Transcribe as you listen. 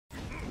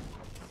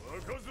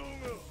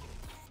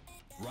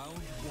Hey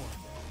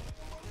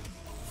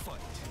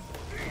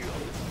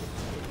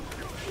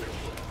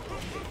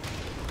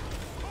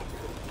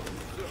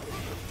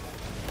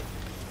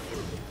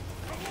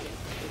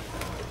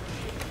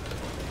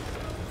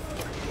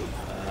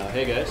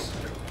guys.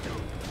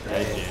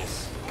 Hi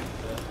Jase.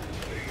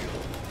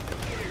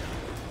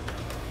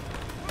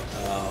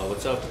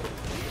 What's up?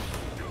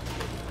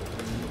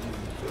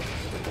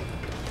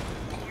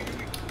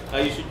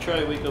 You should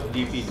try Wake Up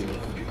DP, dude.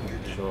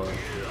 Sure.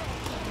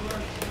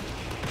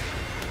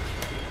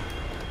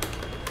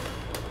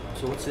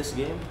 So what's this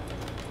game?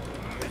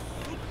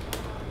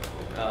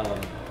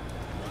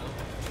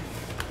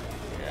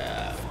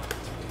 Yeah.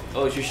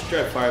 Oh, you should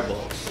try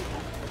Fireballs.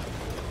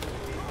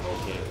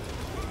 Okay.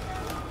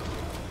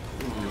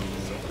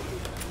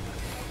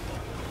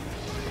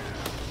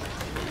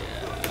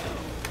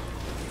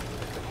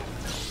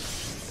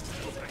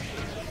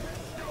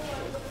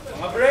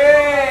 Mga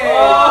Bregz!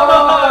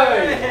 Oy!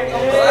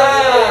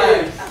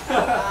 Congrats!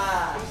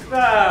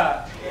 Basta!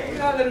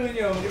 Ginagano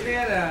nyo, maganda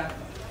yan ah.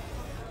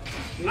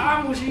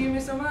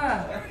 Mushimis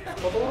sama.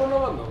 Paturo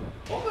naman, no?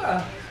 Oo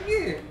ka,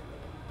 sige.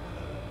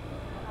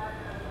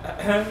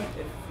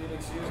 If you'll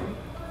excuse me.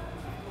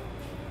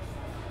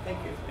 Thank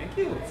you. Thank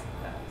you.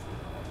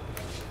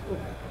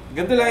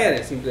 Ganito lang yan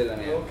eh, simple lang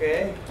yan.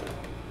 Okay.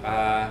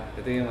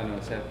 Ito yung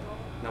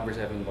number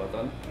 7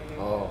 button.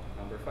 Oo.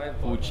 Number 5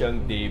 button.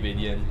 Puchang David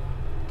yan.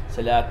 Sa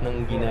lahat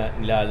ng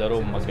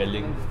nilalaro,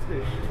 magaling.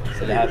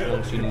 Sa lahat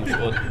ng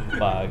sinusuot,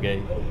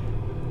 bagay.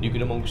 Hindi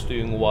ko naman gusto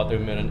yung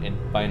watermelon and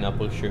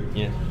pineapple shirt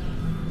niya.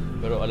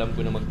 Pero alam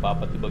ko na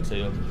magpapatibag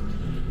sa'yo.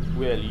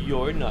 Well,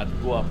 you're not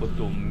guwapo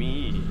to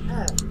me.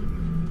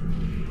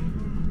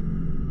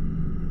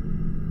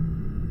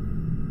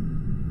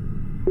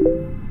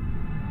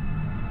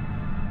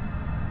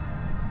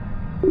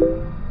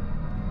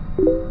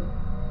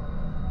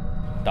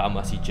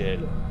 Tama si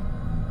Jello.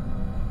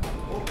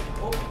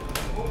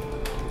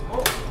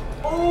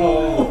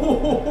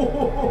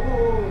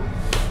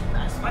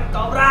 Nice one,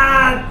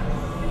 Cobra!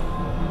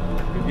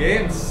 Good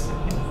games!